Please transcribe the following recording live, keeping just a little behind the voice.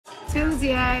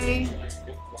Tuesday.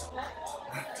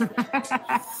 It's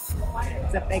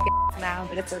a fake smile,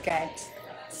 but it's okay.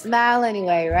 Smile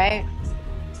anyway, right?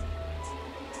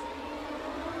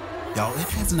 Y'all, it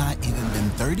has not even been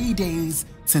 30 days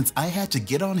since I had to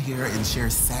get on here and share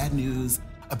sad news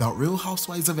about Real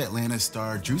Housewives of Atlanta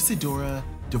star Drew Sidora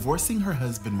divorcing her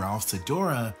husband Ralph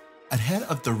Sidora ahead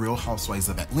of the Real Housewives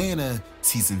of Atlanta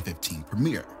season 15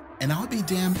 premiere. And I'll be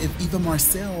damned if Eva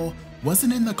Marcelle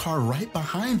wasn't in the car right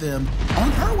behind them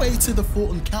on her way to the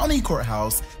Fulton County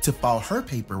Courthouse to file her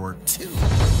paperwork too.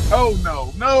 Oh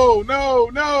no, no, no,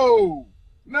 no,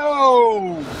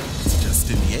 no! It's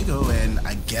Justin Diego, and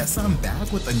I guess I'm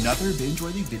back with another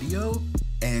binge-worthy video.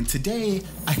 And today,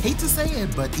 I hate to say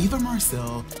it, but Eva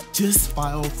Marcelle just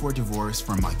filed for divorce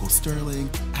from Michael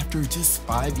Sterling after just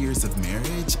 5 years of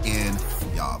marriage, and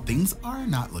y'all, things are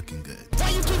not looking good. Why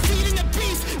you keep feeding the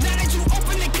beast? Now that you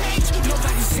open the cage,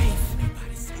 nobody's safe.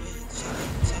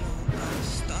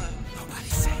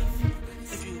 Nobody's safe.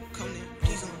 If you come in,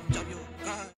 please don't drop your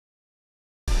guard.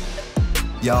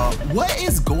 Y'all, what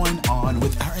is going on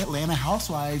with our Atlanta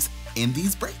housewives in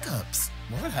these breakups?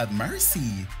 Lord have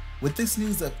mercy. With this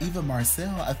news of Eva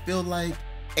Marcelle, I feel like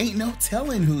ain't no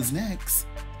telling who's next.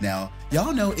 Now,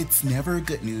 y'all know it's never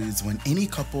good news when any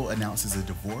couple announces a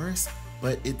divorce,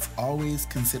 but it's always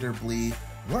considerably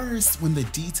worse when the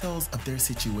details of their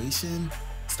situation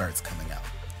starts coming out.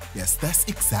 Yes, that's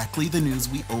exactly the news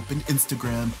we opened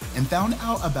Instagram and found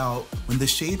out about when the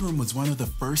Shade Room was one of the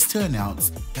first to announce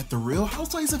that the Real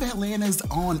Housewives of Atlanta's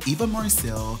own Eva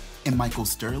Marcelle and Michael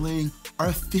Sterling are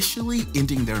officially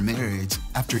ending their marriage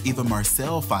after Eva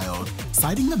Marcelle filed,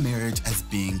 citing the marriage as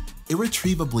being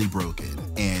irretrievably broken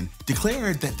and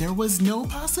declared that there was no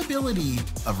possibility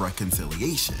of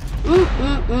reconciliation.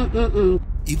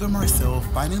 Eva Marcelle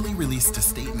finally released a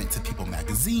statement to People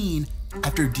magazine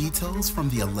after details from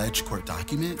the alleged court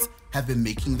documents have been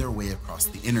making their way across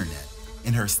the internet.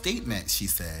 In her statement, she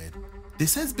said,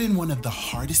 "This has been one of the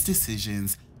hardest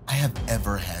decisions I have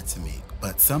ever had to make,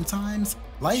 but sometimes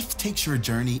life takes your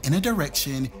journey in a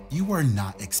direction you were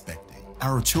not expecting.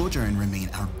 Our children remain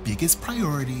our biggest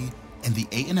priority, and the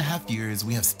 8.5 years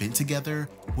we have spent together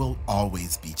will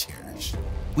always be cherished.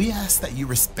 We ask that you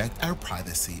respect our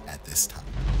privacy at this time."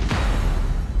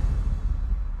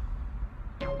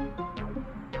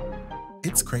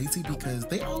 It's crazy because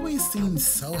they always seem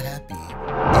so happy.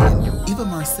 And Eva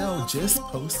Marcelle just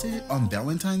posted on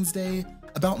Valentine's Day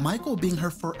about Michael being her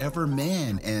forever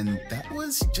man, and that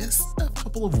was just a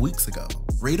couple of weeks ago.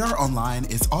 Radar Online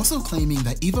is also claiming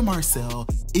that Eva Marcelle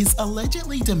is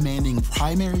allegedly demanding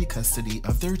primary custody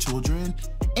of their children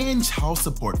and child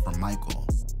support from Michael.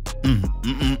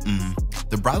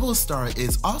 The Bravo star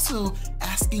is also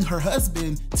asking her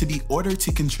husband to be ordered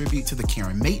to contribute to the care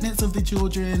and maintenance of the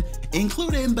children,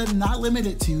 including but not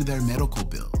limited to their medical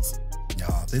bills.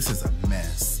 Y'all, this is a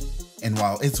mess. And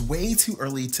while it's way too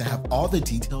early to have all the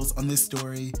details on this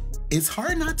story, it's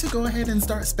hard not to go ahead and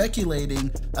start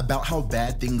speculating about how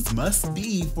bad things must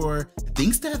be for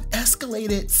things to have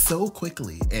escalated so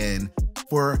quickly and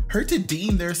for her to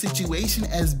deem their situation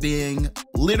as being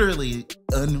literally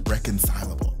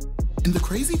unreconcilable. And the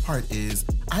crazy part is,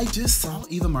 I just saw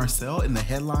Eva Marcelle in the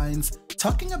headlines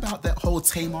talking about that whole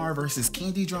Tamar versus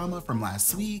Candy drama from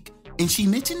last week, and she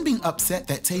mentioned being upset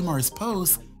that Tamar's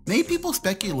post made people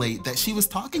speculate that she was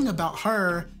talking about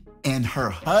her and her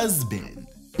husband.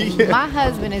 My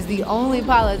husband is the only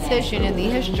politician in the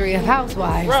history of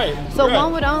Housewives. Right. So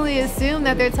one would only assume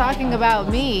that they're talking about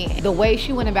me. The way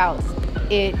she went about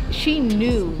it, she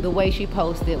knew the way she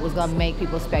posted was gonna make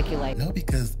people speculate. No,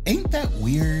 because ain't that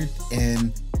weird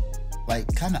and like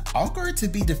kind of awkward to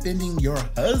be defending your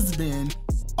husband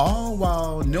all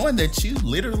while knowing that you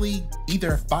literally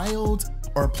either filed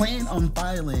or plan on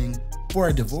filing for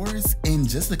a divorce in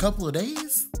just a couple of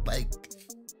days? Like,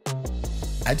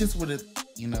 I just would have,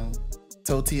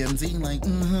 told TMZ like,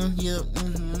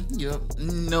 yep,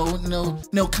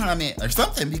 no comment or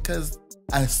something, because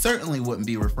I certainly wouldn't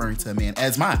be referring to a man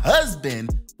as my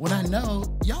husband when I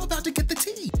know y'all about to get the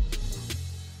tea.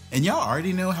 And y'all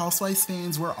already know Housewives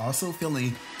fans were also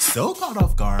feeling so caught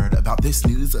off guard about this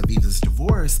news of Eva's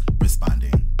divorce,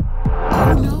 responding,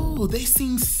 "Oh no, they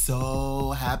seem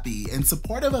so happy and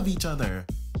supportive of each other.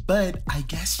 But I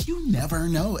guess you never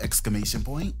know, !"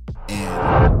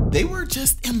 And they were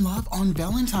just in love on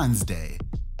Valentine's Day.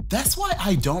 That's why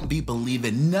I don't be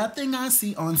believing nothing I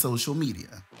see on social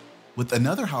media. With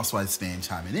another Housewives fan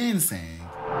chiming in saying,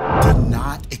 "Did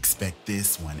not expect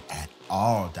this one at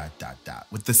all, ...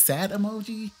 with the sad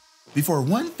emoji. Before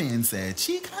one fan said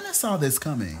she kind of saw this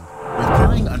coming,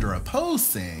 replying under a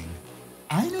post saying,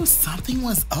 I knew something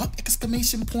was up,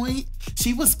 exclamation point.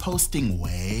 She was posting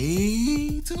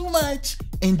way too much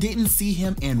and didn't see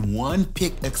him in one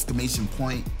pic, exclamation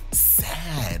point.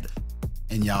 Sad.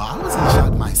 And y'all, I was in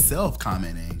shock myself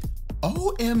commenting,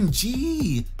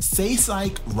 OMG, say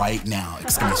psych right now,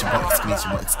 exclamation point, exclamation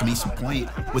point, exclamation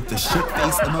point, with the shook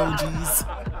face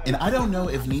emojis. And I don't know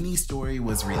if Nene's story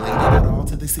was related at all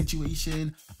to the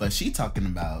situation, but she talking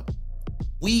about,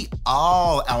 we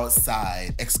all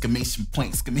outside, exclamation point,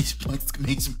 exclamation point,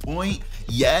 exclamation point.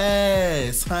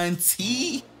 Yes,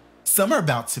 hunty. Some are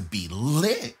about to be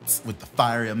lit with the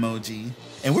fire emoji.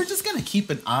 And we're just gonna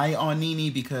keep an eye on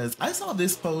Nene because I saw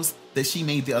this post that she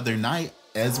made the other night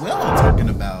as well, talking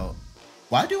about,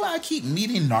 why do I keep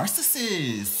meeting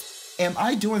narcissists? Am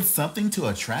I doing something to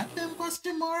attract them,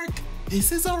 question mark?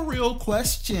 This is a real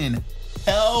question.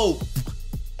 Help.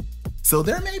 So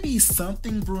there may be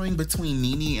something brewing between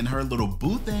Nene and her little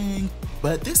boo thing,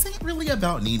 but this ain't really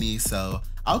about Nene, so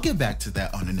I'll get back to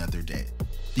that on another day.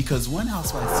 Because one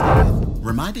housewife Smith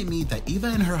reminded me that Eva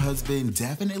and her husband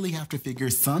definitely have to figure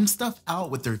some stuff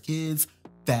out with their kids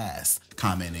fast,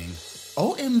 commenting,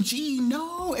 OMG,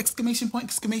 no, exclamation point,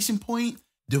 exclamation point.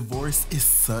 Divorce is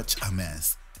such a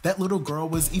mess. That little girl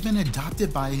was even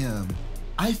adopted by him.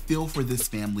 I feel for this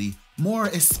family more,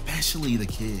 especially the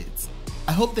kids.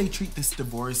 I hope they treat this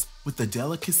divorce with the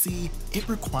delicacy it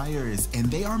requires and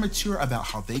they are mature about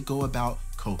how they go about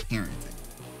co-parenting.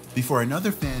 Before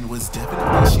another fan was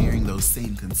definitely sharing those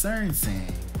same concerns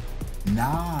saying,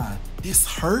 nah, this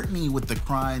hurt me with the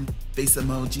crying face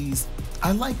emojis.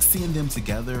 I like seeing them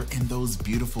together and those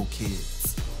beautiful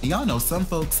kids. Y'all know some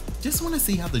folks just want to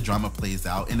see how the drama plays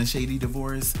out in a shady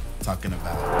divorce, talking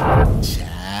about,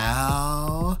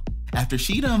 ciao. After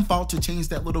she done fought to change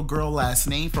that little girl last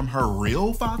name from her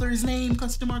real father's name,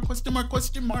 question mark, question mark,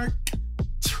 question mark.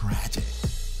 Tragic.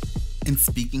 And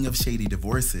speaking of shady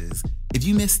divorces, if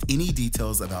you missed any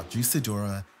details about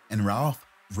Juicidora and Ralph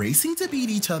racing to beat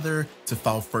each other to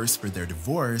file first for their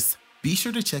divorce, be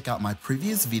sure to check out my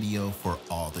previous video for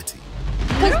all the tea.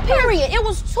 Cause period, it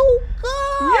was too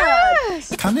good.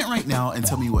 Yes. Comment right now and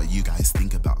tell me what you guys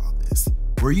think about all this.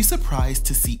 Were you surprised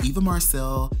to see Eva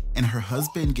Marcelle and her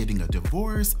husband getting a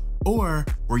divorce, or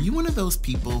were you one of those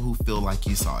people who feel like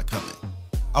you saw it coming?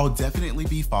 I'll definitely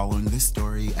be following this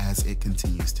story as it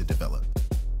continues to develop.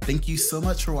 Thank you so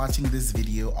much for watching this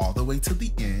video all the way to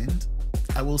the end.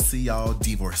 I will see y'all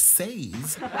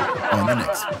divorcees on the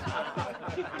next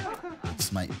one.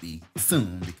 Which might be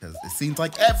soon because it seems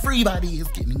like everybody is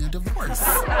getting a divorce.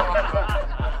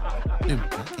 Dude,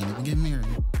 I can't even get married.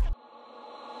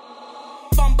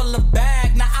 Fumble a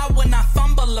bag,